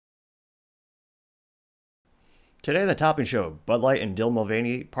Today on the Topping Show, Bud Light and Dylan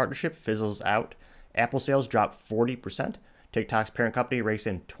Mulvaney partnership fizzles out. Apple sales drop 40%. TikTok's parent company rakes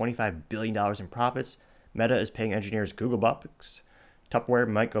in $25 billion in profits. Meta is paying engineers Google bucks. Tupperware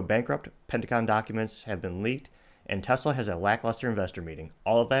might go bankrupt. Pentagon documents have been leaked. And Tesla has a lackluster investor meeting.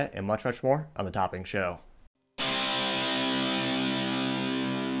 All of that and much, much more on the Topping Show.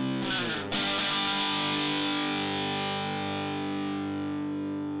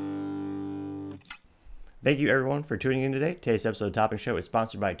 Thank you, everyone, for tuning in today. Today's episode of Topping Show is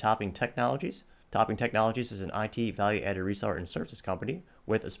sponsored by Topping Technologies. Topping Technologies is an IT value-added reseller and services company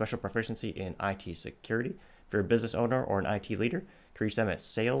with a special proficiency in IT security. If you're a business owner or an IT leader, you can reach them at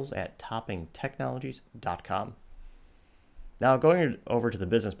sales@toppingtechnologies.com. Now, going over to the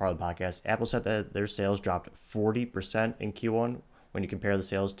business part of the podcast, Apple said that their sales dropped 40% in Q1 when you compare the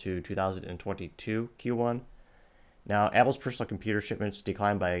sales to 2022 Q1. Now, Apple's personal computer shipments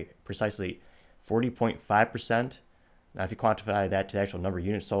declined by precisely 40.5%. Now, if you quantify that to the actual number of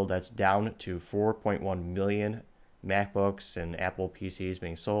units sold, that's down to 4.1 million MacBooks and Apple PCs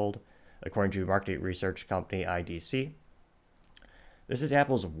being sold, according to market research company IDC. This is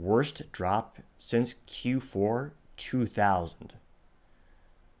Apple's worst drop since Q4 2000,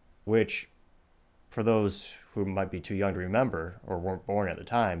 which, for those who might be too young to remember or weren't born at the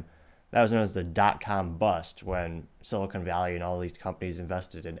time, that was known as the dot-com bust, when Silicon Valley and all these companies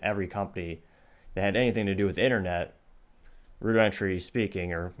invested in every company that had anything to do with the internet. Rudimentary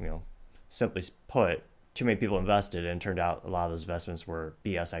speaking, or simply put, too many people invested, and it turned out a lot of those investments were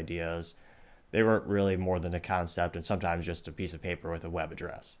BS ideas. They weren't really more than a concept, and sometimes just a piece of paper with a web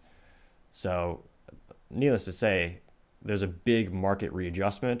address. So, needless to say, there's a big market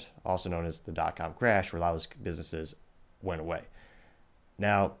readjustment, also known as the dot-com crash, where a lot of those businesses went away.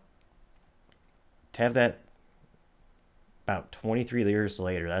 Now, to have that about 23 years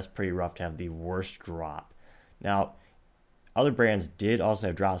later, that's pretty rough to have the worst drop. Now, other brands did also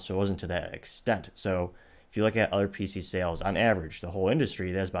have drops, but it wasn't to that extent. So if you look at other PC sales, on average, the whole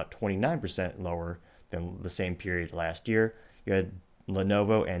industry, that's about 29% lower than the same period last year. You had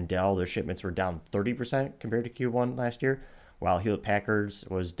Lenovo and Dell, their shipments were down 30% compared to Q1 last year, while Hewlett-Packard's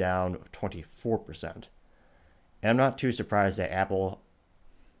was down 24%. And I'm not too surprised that Apple,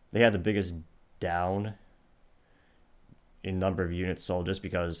 they had the biggest down in number of units sold, just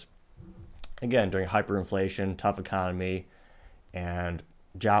because, again, during hyperinflation, tough economy, and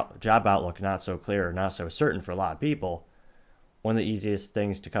job outlook not so clear, not so certain for a lot of people, one of the easiest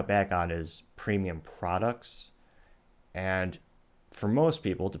things to cut back on is premium products. And for most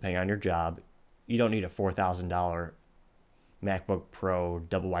people, depending on your job, you don't need a $4,000 MacBook Pro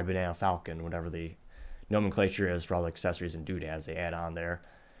double wide banana Falcon, whatever the nomenclature is for all the accessories and doodads they add on there.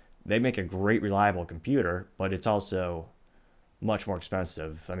 They make a great, reliable computer, but it's also much more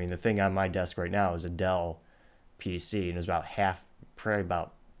expensive. I mean, the thing on my desk right now is a Dell PC, and it's about probably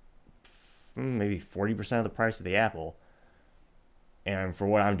about maybe 40% of the price of the Apple. And for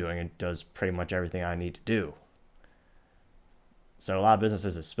what I'm doing, it does pretty much everything I need to do. So a lot of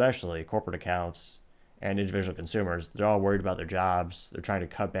businesses, especially corporate accounts and individual consumers, they're all worried about their jobs. They're trying to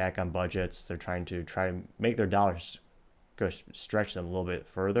cut back on budgets. They're trying to make their dollars go stretch them a little bit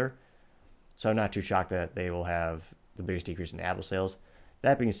further. So I'm not too shocked that they will have the biggest decrease in Apple sales.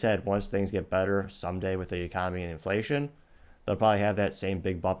 That being said, once things get better someday with the economy and inflation, they'll probably have that same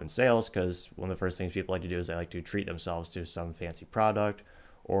big bump in sales, because one of the first things people like to do is they like to treat themselves to some fancy product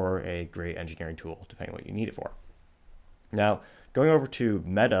or a great engineering tool, depending on what you need it for. Now, going over to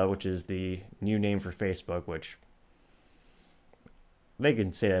Meta, which is the new name for Facebook, which they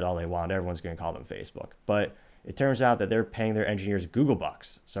can say that all they want. Everyone's going to call them Facebook. But it turns out that they're paying their engineers Google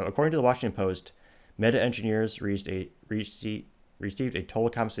bucks. So according to the Washington Post, Meta engineers received a total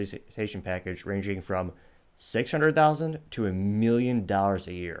compensation package ranging from $600,000 to $1 million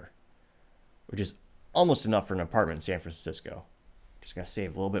a year, which is almost enough for an apartment in San Francisco. Just got to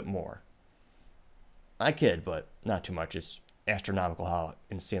save a little bit more. I kid, but not too much. It's astronomical how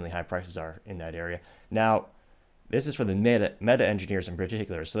insanely high prices are in that area. Now, this is for the Meta engineers in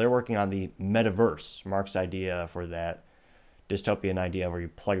particular. So they're working on the metaverse, Mark's idea for that dystopian idea where you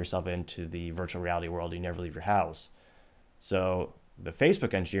plug yourself into the virtual reality world and you never leave your house. So the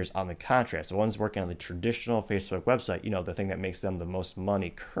Facebook engineers, on the contrast, the ones working on the traditional Facebook website, the thing that makes them the most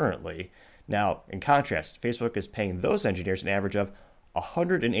money currently. Now, in contrast, Facebook is paying those engineers an average of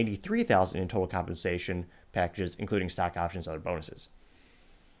 $183,000 in total compensation packages, including stock options and other bonuses.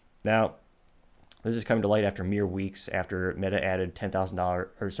 Now, this is coming to light after mere weeks after Meta added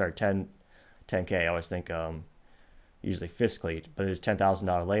 $10K. I always think usually fiscally, but it's $10,000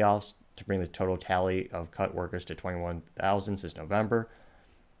 layoffs to bring the total tally of cut workers to 21,000 since November.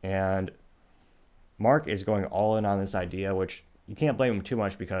 And Mark is going all in on this idea, which you can't blame him too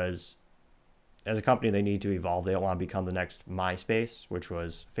much because as a company, they need to evolve. They don't want to become the next MySpace, which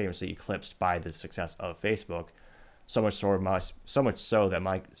was famously eclipsed by the success of Facebook. So much so that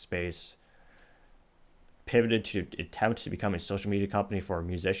MySpace pivoted to attempt to become a social media company for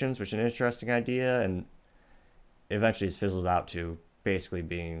musicians, which is an interesting idea, and eventually it's fizzled out to basically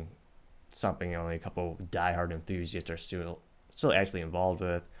being something only a couple diehard enthusiasts are still actually involved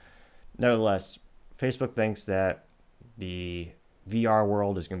with. Nevertheless, Facebook thinks that the VR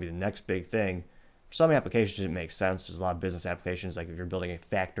world is going to be the next big thing. For some applications, it makes sense. There's a lot of business applications, like if you're building a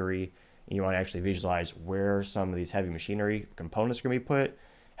factory and you want to actually visualize where some of these heavy machinery components are going to be put,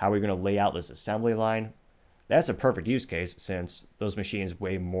 how are we going to lay out this assembly line? That's a perfect use case since those machines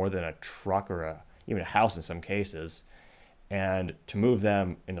weigh more than a truck or even a house in some cases. And to move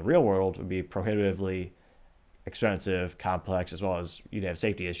them in the real world would be prohibitively expensive, complex, as well as you'd have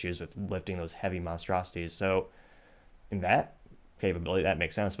safety issues with lifting those heavy monstrosities. So in that capability, that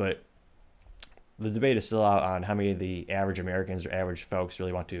makes sense. But the debate is still out on how many of the average Americans or average folks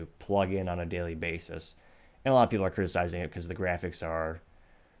really want to plug in on a daily basis. And a lot of people are criticizing it because the graphics are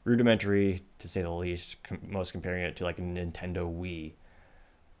rudimentary, to say the least, most comparing it to like a Nintendo Wii.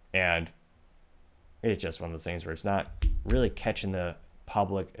 And it's just one of those things where it's not really catching the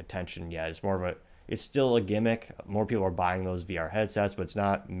public attention yet. It's still a gimmick. More people are buying those VR headsets, but it's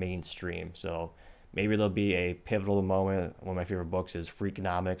not mainstream. So maybe there'll be a pivotal moment. One of my favorite books is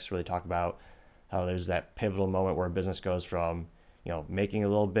Freakonomics, where they talk about how there's that pivotal moment where a business goes from, making a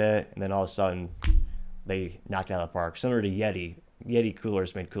little bit, and then all of a sudden they knock it out of the park. Similar to Yeti. Yeti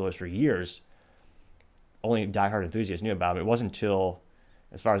coolers made coolers for years. Only diehard enthusiasts knew about them. It wasn't until,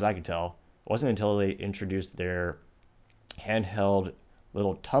 as far as I could tell, they introduced their handheld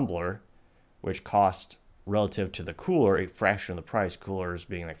little tumbler, which cost, relative to the cooler, a fraction of the price. Coolers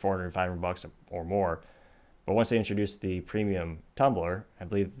being like $400, $500 or more. But once they introduced the premium tumbler, I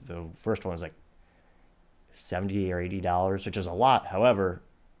believe the first one was like $70 or $80, which is a lot. However,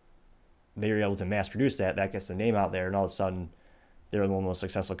 they were able to mass produce that. That gets the name out there, and all of a sudden, they're one of the most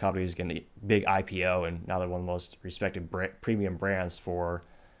successful companies getting a big IPO, and now they're one of the most respected premium brands for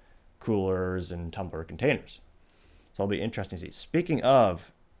coolers and tumbler containers. So it'll be interesting to see. Speaking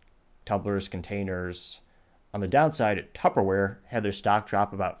of tumblers, containers, on the downside, Tupperware had their stock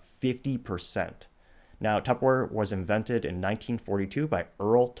drop about 50%. Now, Tupperware was invented in 1942 by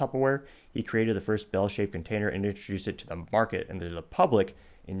Earl Tupperware. He created the first bell-shaped container and introduced it to the market and to the public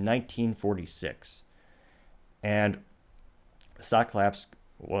in 1946. And the stock collapse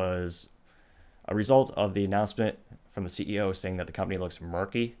was a result of the announcement from the CEO saying that the company looks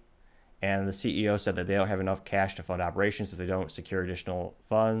murky. And the CEO said that they don't have enough cash to fund operations if they don't secure additional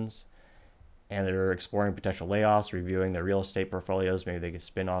funds. And they're exploring potential layoffs, reviewing their real estate portfolios. Maybe they could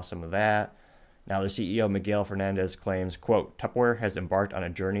spin off some of that. Now, the CEO, Miguel Fernandez, claims, quote, Tupperware has embarked on a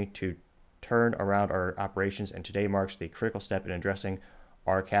journey to turn around our operations, and today marks the critical step in addressing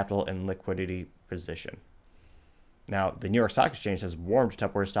our capital and liquidity position. Now, the New York Stock Exchange has warned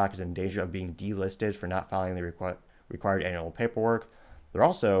Tupperware stock is in danger of being delisted for not following the required annual paperwork. They're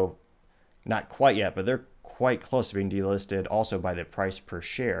also, not quite yet, but they're quite close to being delisted also by the price per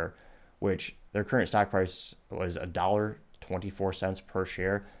share, which their current stock price was $1.24 per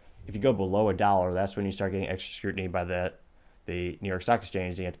share. If you go below $1, that's when you start getting extra scrutiny by the New York Stock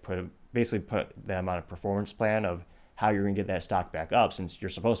Exchange. You have to put them on a performance plan of how you're going to get that stock back up, since you're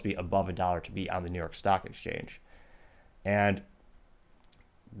supposed to be above $1 to be on the New York Stock Exchange. And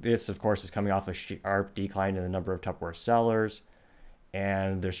this, of course, is coming off a sharp decline in the number of Tupperware sellers,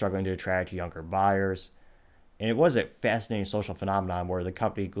 and they're struggling to attract younger buyers. And it was a fascinating social phenomenon where the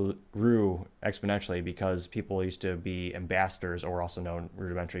company grew exponentially because people used to be ambassadors, or also known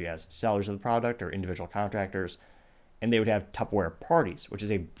rudimentarily as sellers of the product or individual contractors, and they would have Tupperware parties, which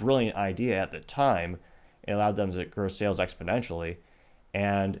is a brilliant idea at the time. It allowed them to grow sales exponentially,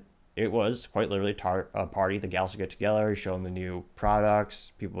 and it was quite literally a party. The gals would get together, show them the new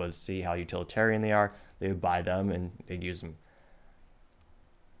products. People would see how utilitarian they are. They would buy them, and they'd use them.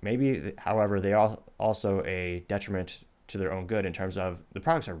 Maybe, however, they are also a detriment to their own good in terms of the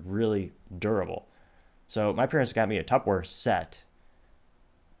products are really durable. So my parents got me a Tupperware set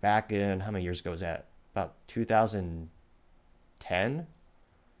back in, how many years ago was that? About 2010,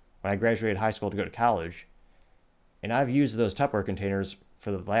 when I graduated high school to go to college. And I've used those Tupperware containers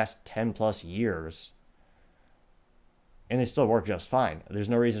for the last 10 plus years, and they still work just fine. There's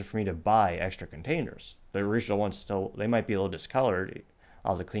no reason for me to buy extra containers. The original ones still, they might be a little discolored.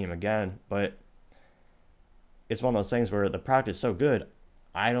 I'll have to clean them again, but it's one of those things where the product is so good,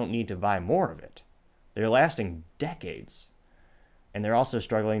 I don't need to buy more of it. They're lasting decades. And they're also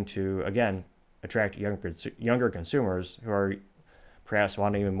struggling to, again, attract younger consumers who are perhaps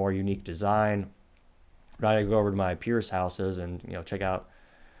wanting a more unique design. I go over to my peers' houses and check out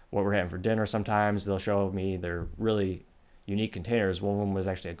what we're having for dinner. Sometimes they'll show me their really unique containers. One of them was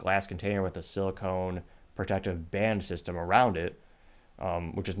actually a glass container with a silicone protective band system around it,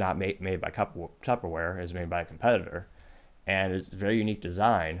 which is not made by Tupperware. It's made by a competitor, and it's a very unique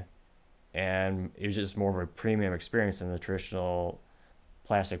design. And it was just more of a premium experience than the traditional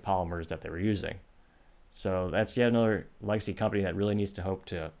plastic polymers that they were using. So that's yet another legacy company that really needs to hope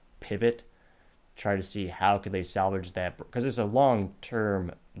to pivot, try to see how could they salvage that, because it's a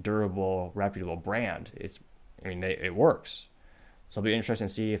long-term, durable, reputable brand. It works. So it'll be interesting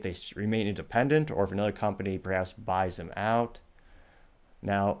to see if they remain independent or if another company perhaps buys them out.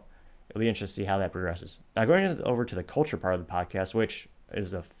 Now, it'll be interesting to see how that progresses. Now, going over to the culture part of the podcast, which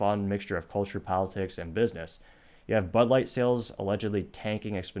is a fun mixture of culture, politics, and business. You have Bud Light sales allegedly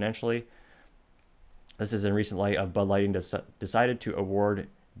tanking exponentially. This is in recent light of Bud Lighting decided to award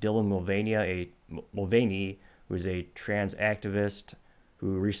Dylan Mulvaney, who is a trans activist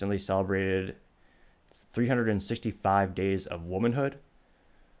who recently celebrated 365 days of womanhood,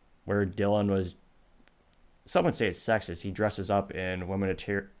 where Dylan was, some would say it's sexist. He dresses up in women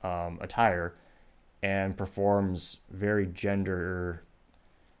attire and performs very gender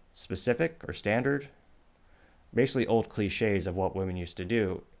specific or standard, basically old cliches of what women used to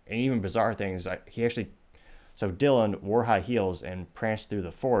do, and even bizarre things. So Dylan wore high heels and pranced through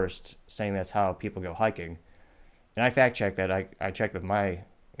the forest, saying that's how people go hiking. And I fact checked that. I checked with my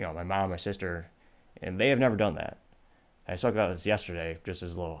mom, my sister, and they have never done that. I spoke about this yesterday, just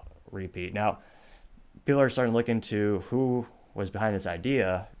as a little repeat. Now, people are starting to look into who was behind this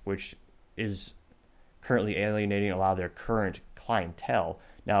idea, which is currently alienating a lot of their current clientele.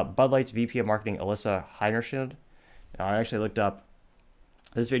 Now, Bud Light's VP of Marketing, Alyssa Heinerscheid, now I actually looked up,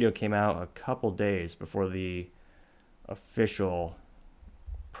 this video came out a couple days before the official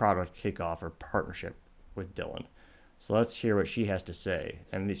product kickoff or partnership with Dylan. So let's hear what she has to say.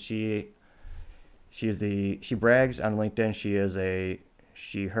 And she brags on LinkedIn. She is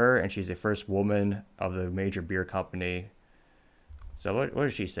and she's the first woman of the major beer company. So what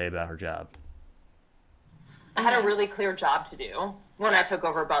does she say about her job? I had a really clear job to do when I took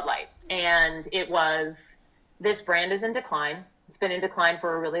over Bud Light. And it was, this brand is in decline. It's been in decline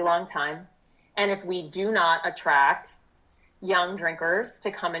for a really long time. And if we do not attract young drinkers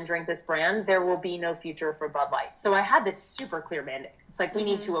to come and drink this brand, there will be no future for Bud Light. So I had this super clear mandate. It's like, we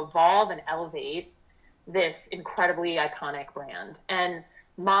need to evolve and elevate this incredibly iconic brand. And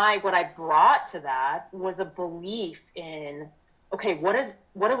what I brought to that was a belief in, okay, what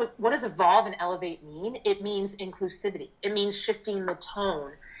does evolve and elevate mean? It means inclusivity. It means shifting the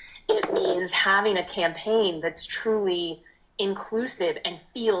tone. It means having a campaign that's truly inclusive and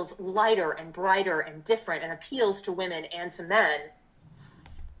feels lighter and brighter and different and appeals to women and to men.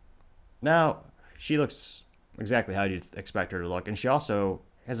 Now, she looks exactly how you'd expect her to look, and she also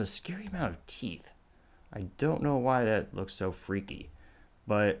has a scary amount of teeth. I don't know why that looks so freaky,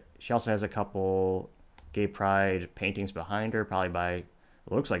 but she also has a couple gay pride paintings behind her, probably by, it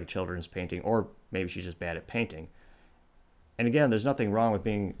looks like a children's painting, or maybe she's just bad at painting. And again, there's nothing wrong with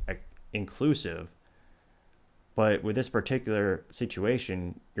being inclusive, but with this particular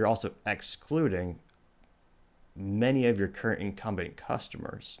situation, you're also excluding many of your current incumbent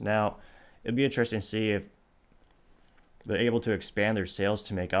customers. Now, it'd be interesting to see if they're able to expand their sales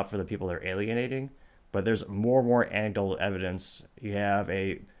to make up for the people they're alienating, but there's more and more anecdotal evidence. You have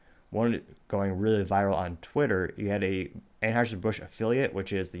one going really viral on Twitter. You had a Anheuser-Busch affiliate,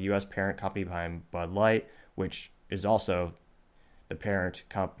 which is the U.S. parent company behind Bud Light, which is also the parent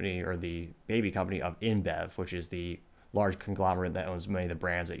company or the baby company of InBev, which is the large conglomerate that owns many of the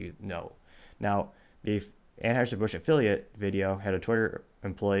brands that you know. Now, the Anheuser-Busch affiliate video had a Twitter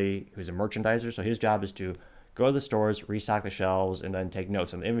employee who's a merchandiser, so his job is to go to the stores, restock the shelves, and then take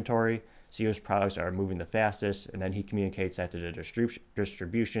notes on the inventory, see which products are moving the fastest, and then he communicates that to the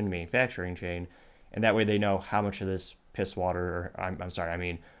distribution manufacturing chain, and that way they know how much of this piss water,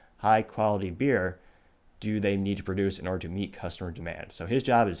 or high quality beer do they need to produce in order to meet customer demand. So his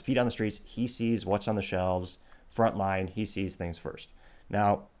job is feet on the streets. He sees what's on the shelves, front line, he sees things first.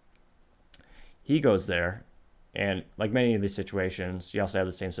 Now, he goes there, and like many of these situations, you also have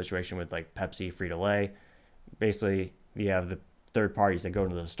the same situation with like Pepsi, Frito-Lay. Basically, you have the third parties that go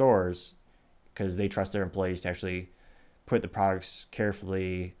into the stores because they trust their employees to actually put the products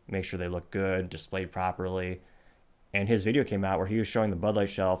carefully, make sure they look good, displayed properly. And his video came out where he was showing the Bud Light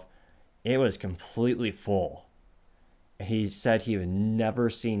shelf. It was completely full. And he said he had never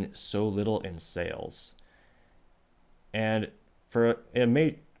seen so little in sales. And it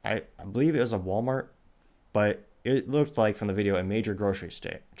made I believe it was a Walmart, but it looked like from the video a major grocery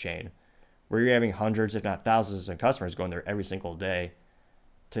chain where you're having hundreds, if not thousands, of customers going there every single day.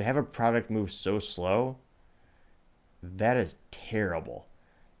 To have a product move so slow, that is terrible.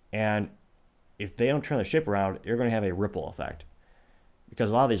 And if they don't turn the ship around, you're going to have a ripple effect. Because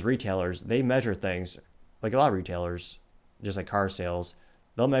a lot of these retailers, they measure things, like a lot of retailers, just like car sales,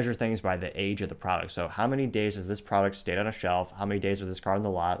 they'll measure things by the age of the product. So how many days has this product stayed on a shelf? How many days was this car in the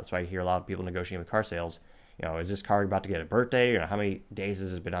lot? That's why I hear a lot of people negotiating with car sales. Is this car about to get a birthday? How many days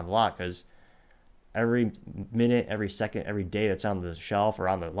has it been on the lot? Because every minute, every second, every day that's on the shelf or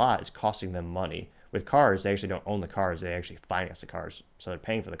on the lot is costing them money. With cars, they actually don't own the cars. They actually finance the cars. So they're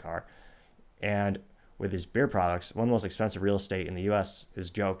paying for the car. And with these beer products, one of the most expensive real estate in the U.S. is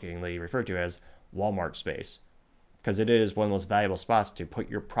jokingly referred to as Walmart space, because it is one of the most valuable spots to put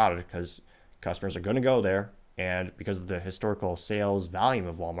your product, because customers are going to go there. And because of the historical sales volume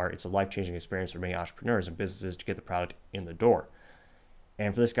of Walmart, it's a life-changing experience for many entrepreneurs and businesses to get the product in the door.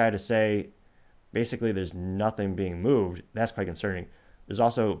 And for this guy to say, basically, there's nothing being moved, that's quite concerning. There's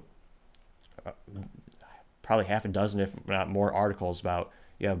also probably half a dozen, if not more, articles about,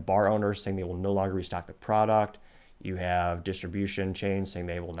 you have bar owners saying they will no longer restock the product. You have distribution chains saying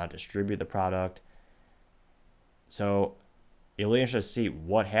they will not distribute the product. So it'll be interesting to see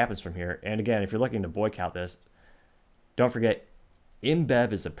what happens from here. And again, if you're looking to boycott this, don't forget,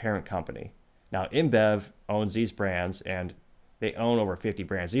 InBev is the parent company. Now, InBev owns these brands, and they own over 50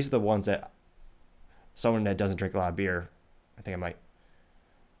 brands. These are the ones that someone that doesn't drink a lot of beer, I think I might,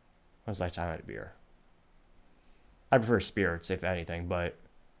 when's the last time I had a beer? I prefer spirits, if anything, but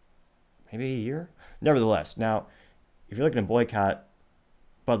maybe a year? Nevertheless, now, if you're looking to boycott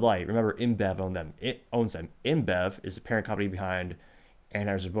Bud Light, remember InBev owns them. InBev is the parent company behind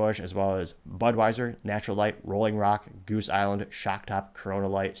Anheuser-Busch, as well as Budweiser, Natural Light, Rolling Rock, Goose Island, Shock Top, Corona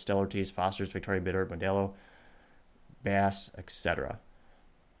Light, Stellar Teas, Foster's, Victoria Bitter, Modelo, Bass, etc.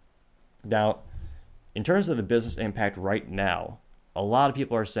 Now, in terms of the business impact right now, a lot of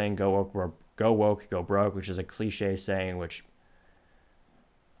people are saying go woke, go broke, which is a cliche saying, which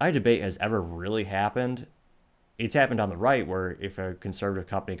I debate has ever really happened. It's happened on the right, where if a conservative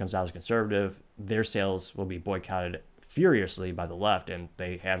company comes out as conservative, their sales will be boycotted furiously by the left, and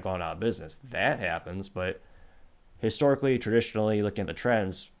they have gone out of business. That happens, but historically, traditionally, looking at the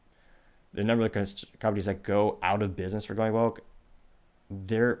trends, the number of companies that go out of business for going woke,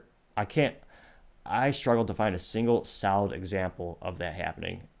 I struggle to find a single solid example of that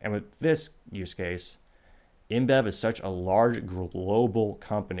happening. And with this use case, InBev is such a large global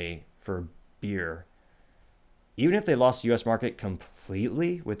company for beer. Even if they lost the U.S. market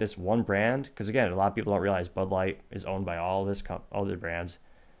completely with this one brand, because again, a lot of people don't realize Bud Light is owned by all their brands,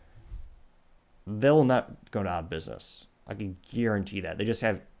 they'll not go out of business. I can guarantee that. They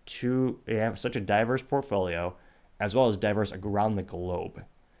have such a diverse portfolio, as well as diverse around the globe.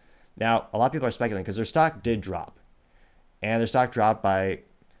 Now, a lot of people are speculating because their stock did drop. And their stock dropped by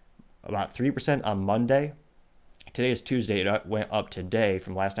about 3% on Monday. Today is Tuesday. It went up today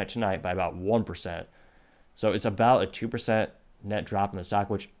from last night to tonight by about 1%. So it's about a 2% net drop in the stock,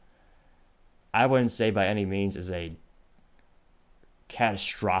 which I wouldn't say by any means is a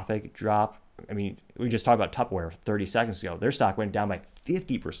catastrophic drop. I mean, we just talked about Tupperware 30 seconds ago. Their stock went down by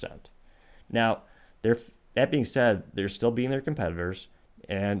 50%. Now, that being said, they're still beating their competitors.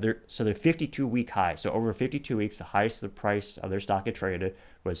 And they're 52-week high. So over 52 weeks, the highest the price of their stock had traded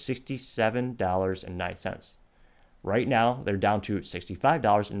was $67.09. Right now, they're down to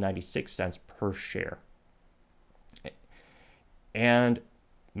 $65.96 per share. And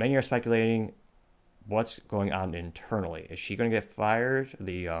many are speculating what's going on internally. Is she going to get fired,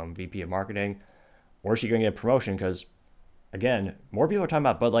 the VP of marketing, or is she going to get a promotion? Because, again, more people are talking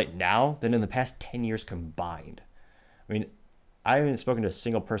about Bud Light now than in the past 10 years combined. I mean, I haven't spoken to a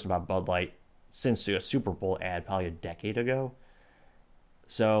single person about Bud Light since a Super Bowl ad probably a decade ago.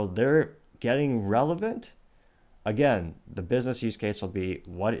 So they're getting relevant. Again, the business use case will be,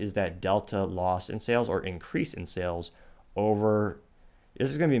 what is that delta loss in sales or increase in sales over,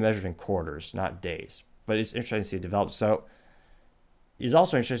 this is going to be measured in quarters, not days. But it's interesting to see it develop. So it's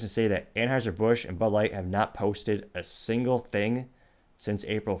also interesting to say that Anheuser-Busch and Bud Light have not posted a single thing since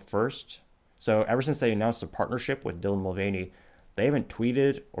April 1st. So ever since they announced a partnership with Dylan Mulvaney, they haven't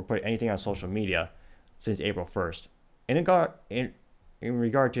tweeted or put anything on social media since April 1st. In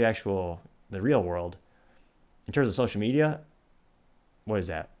regard to the real world, in terms of social media, what is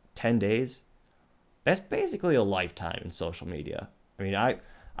that, 10 days? That's basically a lifetime in social media. I mean, I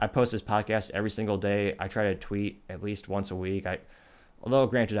post this podcast every single day. I try to tweet at least once a week. Although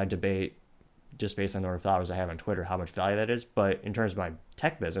granted, I debate just based on the number of followers I have on Twitter, how much value that is. But in terms of my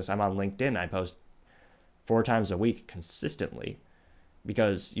tech business, I'm on LinkedIn. I post 4 times a week consistently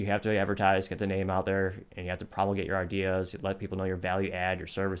because you have to advertise, get the name out there, and you have to promulgate your ideas, let people know your value add, your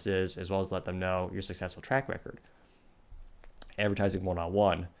services, as well as let them know your successful track record. Advertising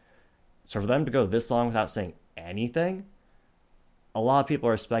one-on-one. So for them to go this long without saying anything, a lot of people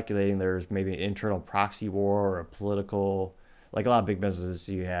are speculating there's maybe an internal proxy war or a political, like a lot of big businesses,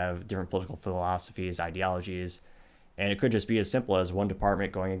 you have different political philosophies, ideologies, and it could just be as simple as one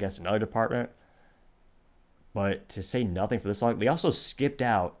department going against another department. But to say nothing for this long, they also skipped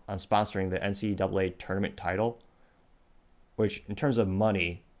out on sponsoring the NCAA tournament title, which in terms of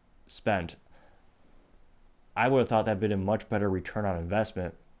money spent, I would have thought that'd been a much better return on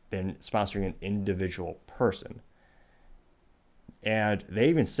investment than sponsoring an individual person. And they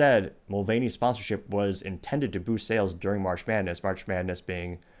even said Mulvaney's sponsorship was intended to boost sales during March Madness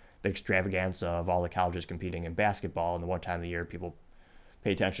being the extravaganza of all the colleges competing in basketball, and the one time of the year people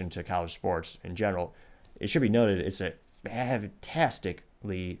pay attention to college sports in general. It should be noted it's a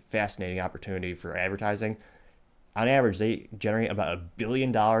fantastically fascinating opportunity for advertising. On average, they generate about $1 billion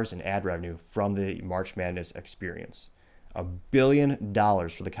in ad revenue from the March Madness experience. $1 billion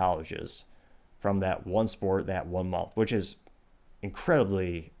for the colleges from that one sport, that 1 month, which is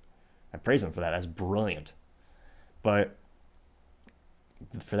incredibly, I praise them for that. That's brilliant. But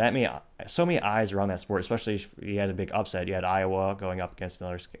for that many, so many eyes around that sport, especially if you had a big upset. You had Iowa going up against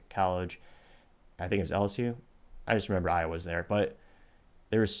another college. I think it was LSU. I just remember Iowa was there. But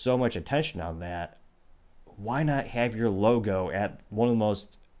there was so much attention on that. Why not have your logo at one of the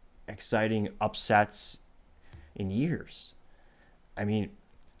most exciting upsets in years? I mean,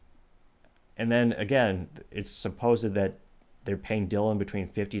 and then again, it's supposed that they're paying Dylan between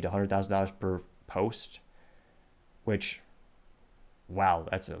 $50,000 to $100,000 per post, which, wow,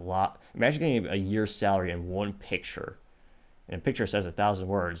 that's a lot. Imagine getting a year's salary in one picture. And a picture says 1,000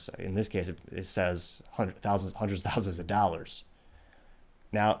 words. In this case, it says hundreds of thousands of dollars.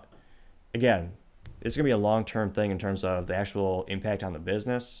 Now, again, it's going to be a long-term thing in terms of the actual impact on the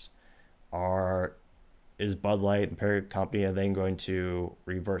business. Is Bud Light, the parent company, are they going to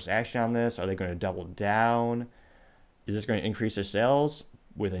reverse action on this? Are they going to double down? Is this going to increase their sales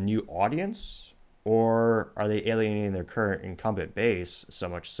with a new audience? Or are they alienating their current incumbent base so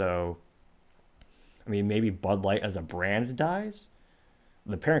much so? I mean, maybe Bud Light as a brand dies.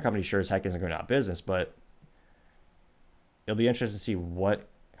 The parent company sure as heck isn't going out of business, but it'll be interesting to see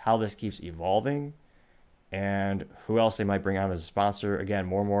how this keeps evolving and who else they might bring on as a sponsor. Again,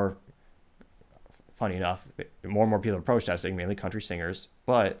 funny enough, more and more people are protesting, mainly country singers,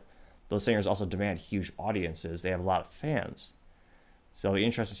 but those singers also demand huge audiences. They have a lot of fans. So it'll be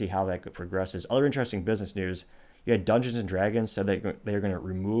interesting to see how that progresses. Other interesting business news, you had Dungeons & Dragons said they're going to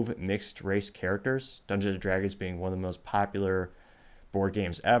remove mixed race characters. Dungeons & Dragons being one of the most popular board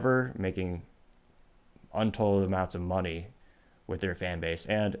games ever, making untold amounts of money with their fan base.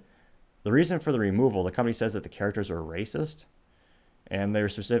 And the reason for the removal, the company says that the characters are racist, and they're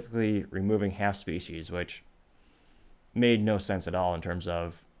specifically removing half species, which made no sense at all in terms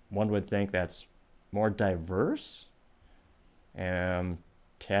of one would think that's more diverse.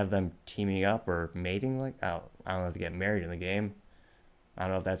 To have them teaming up or mating, like, I don't know if they get married in the game. I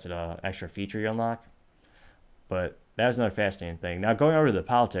don't know if that's an extra feature you unlock. But that's another fascinating thing. Now, going over to the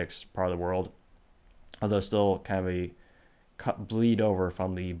politics part of the world, although still kind of a bleed over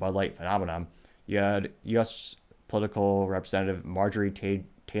from the Bud Light phenomenon, you had U.S. political representative Marjorie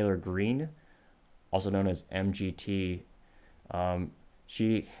Taylor Greene, also known as MGT.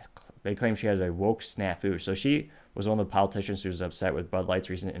 They claim she had a woke snafu. So she was one of the politicians who was upset with Bud Light's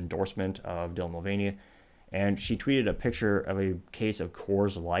recent endorsement of Dylan Mulvaney. And she tweeted a picture of a case of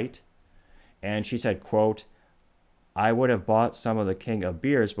Coors Light. And she said, quote, "I would have bought some of the king of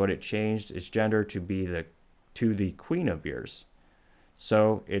beers, but it changed its gender to be the queen of beers.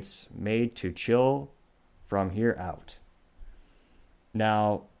 So it's made to chill from here out."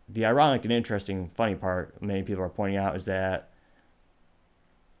 Now, the ironic and interesting, funny part many people are pointing out is that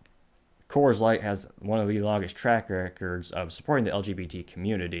Coors Light has one of the longest track records of supporting the LGBT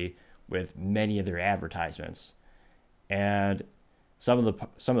community with many of their advertisements. And some of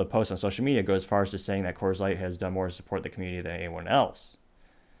the posts on social media go as far as to saying that Coors Light has done more to support the community than anyone else.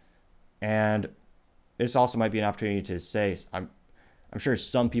 And this also might be an opportunity to say, I'm sure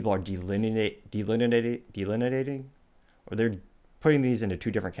some people are delineating, or they're putting these into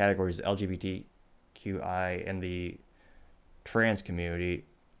two different categories, the LGBTQI and the trans community.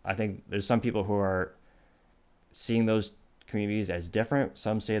 I think there's some people who are seeing those communities as different.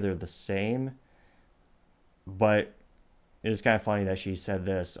 Some say they're the same. But it is kind of funny that she said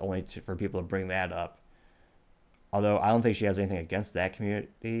this only for people to bring that up. Although I don't think she has anything against that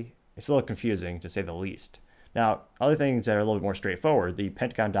community. It's a little confusing, to say the least. Now, other things that are a little bit more straightforward. The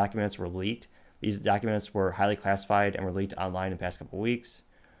Pentagon documents were leaked. These documents were highly classified and were leaked online in the past couple of weeks.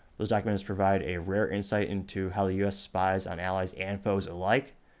 Those documents provide a rare insight into how the U.S. spies on allies and foes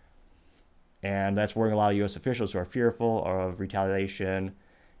alike. And that's worrying a lot of U.S. officials who are fearful of retaliation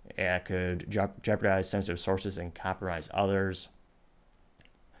and could jeopardize sensitive sources and compromise others.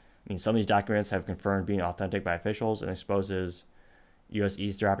 I mean, some of these documents have confirmed being authentic by officials and exposes U.S.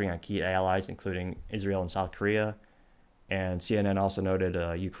 eavesdropping on key allies, including Israel and South Korea. And CNN also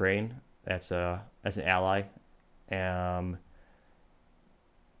noted Ukraine. That's an ally. Yeah,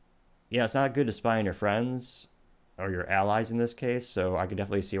 it's not good to spy on your friends or your allies in this case, so I can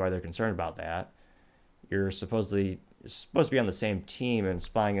definitely see why they're concerned about that. You're supposed to be on the same team and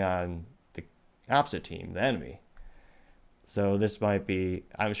spying on the opposite team, the enemy. So this might be,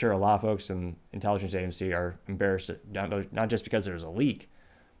 I'm sure a lot of folks in intelligence agency are embarrassed, not just because there's a leak,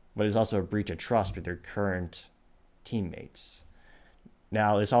 but it's also a breach of trust with their current teammates.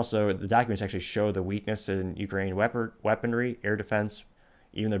 Now, the documents actually show the weakness in Ukrainian weaponry, air defense,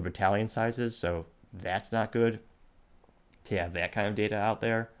 even their battalion sizes, so that's not good to have that kind of data out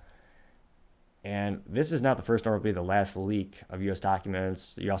there. And this is not the first nor will be the last leak of U.S.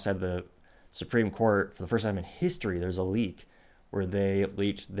 documents. You also have the Supreme Court, for the first time in history, there's a leak where they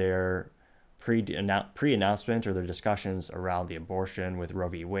leaked their pre-announcement or their discussions around the abortion with Roe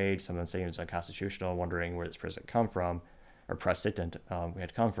v. Wade, someone saying it's unconstitutional, wondering where this precedent come from, or precedent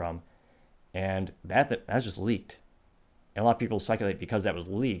had come from. And that was just leaked. And a lot of people speculate because that was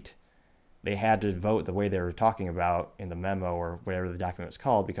leaked, they had to vote the way they were talking about in the memo or whatever the document was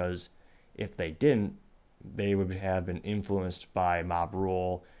called, because if they didn't, they would have been influenced by mob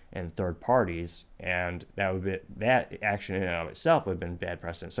rule and third parties, and that action in and of itself would have been bad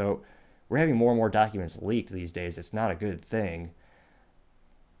precedent. So we're having more and more documents leaked these days. It's not a good thing.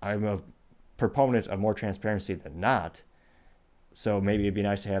 I'm a proponent of more transparency than not. So maybe it'd be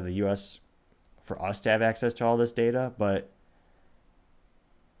nice to have the U.S. for us to have access to all this data, but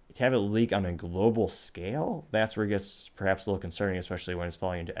to have it leak on a global scale, that's where it gets perhaps a little concerning, especially when it's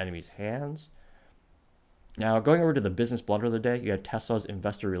falling into enemies' hands. Now, going over to the business blunder of the day, you had Tesla's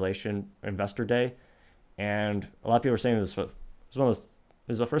Investor Day, and a lot of people are saying this was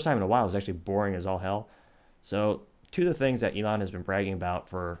the first time in a while it was actually boring as all hell. So, two of the things that Elon has been bragging about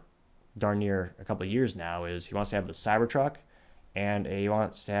for darn near a couple of years now is he wants to have the Cybertruck, and he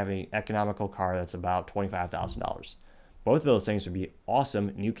wants to have an economical car that's about $25,000. Both of those things would be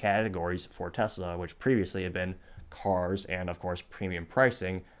awesome new categories for Tesla, which previously had been cars and, of course, premium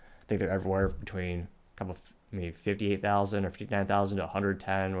pricing. I think they're everywhere between maybe 58,000 or 59,000 to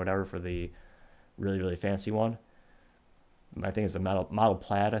 110, whatever, for the really, really fancy one. I think it's the Model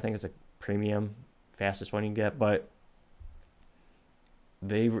Plaid. I think it's a premium, fastest one you can get. But he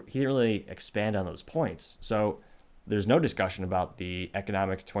didn't really expand on those points. So there's no discussion about the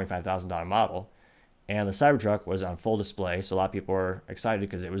economic $25,000 model. And the Cybertruck was on full display, so a lot of people were excited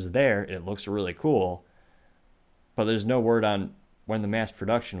because it was there. And it looks really cool. But there's no word on when the mass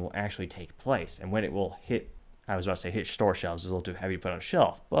production will actually take place and when it will hit. I was about to say hit store shelves. It's a little too heavy to put on a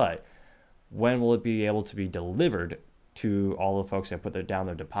shelf. But when will it be able to be delivered to all the folks that put down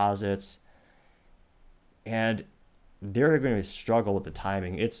their deposits? And they're going to struggle with the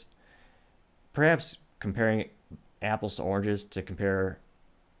timing. It's perhaps comparing apples to oranges to compare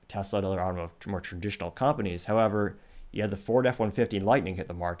Tesla to other more traditional companies. However, you had the Ford F-150 Lightning hit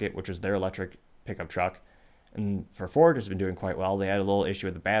the market, which was their electric pickup truck. And for Ford, it's been doing quite well. They had a little issue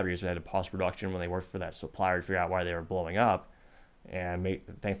with the batteries. They had to pause production when they worked for that supplier to figure out why they were blowing up. And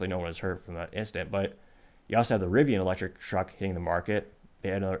thankfully, no one was hurt from that incident. But you also have the Rivian electric truck hitting the market. They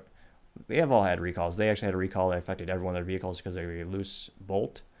have all had recalls. They actually had a recall that affected every one of their vehicles because they were a loose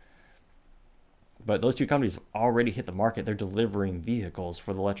bolt. But those two companies already hit the market. They're delivering vehicles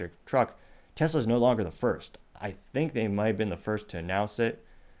for the electric truck. Tesla's no longer the first. I think they might have been the first to announce it.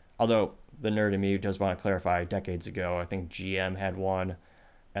 Although the nerd in me does want to clarify, decades ago, I think GM had one,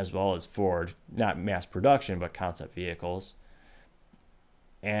 as well as Ford. Not mass production, but concept vehicles.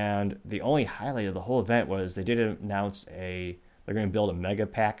 And the only highlight of the whole event was they did announce they're going to build a mega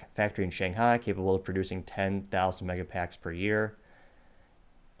pack factory in Shanghai capable of producing 10,000 mega packs per year.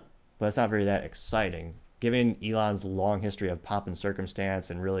 But it's not very that exciting, given Elon's long history of pomp and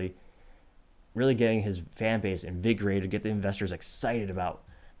circumstance and really, really getting his fan base invigorated, get the investors excited about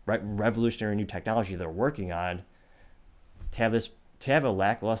revolutionary new technology they're working on. To have a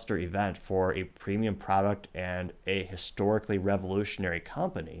lackluster event for a premium product and a historically revolutionary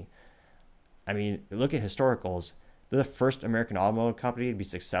company. I mean, look at historicals. They're the first American automotive company to be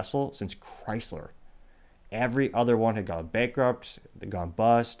successful since Chrysler. Every other one had gone bankrupt, they'd gone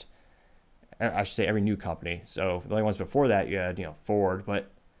bust. I should say every new company. So the only ones before that you had, Ford, but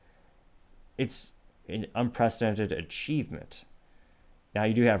it's an unprecedented achievement. Now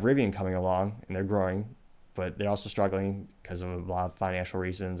you do have Rivian coming along, and they're growing, but they're also struggling because of a lot of financial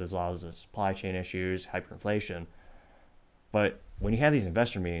reasons, as well as the supply chain issues, hyperinflation. But when you have these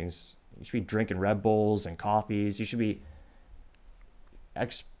investor meetings, you should be drinking Red Bulls and coffees. You should be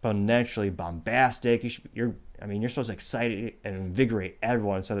exponentially bombastic. You're supposed to excite and invigorate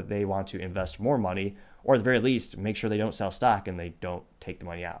everyone so that they want to invest more money, or at the very least, make sure they don't sell stock and they don't take the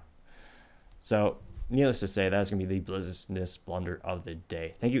money out. So, needless to say, that's going to be the business blunder of the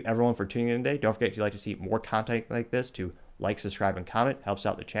day. Thank you, everyone, for tuning in today. Don't forget, if you'd like to see more content like this, to like, subscribe, and comment. Helps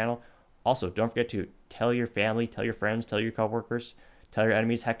out the channel. Also, don't forget to tell your family, tell your friends, tell your coworkers, tell your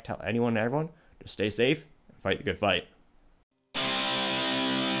enemies, heck, tell anyone and everyone to stay safe and fight the good fight.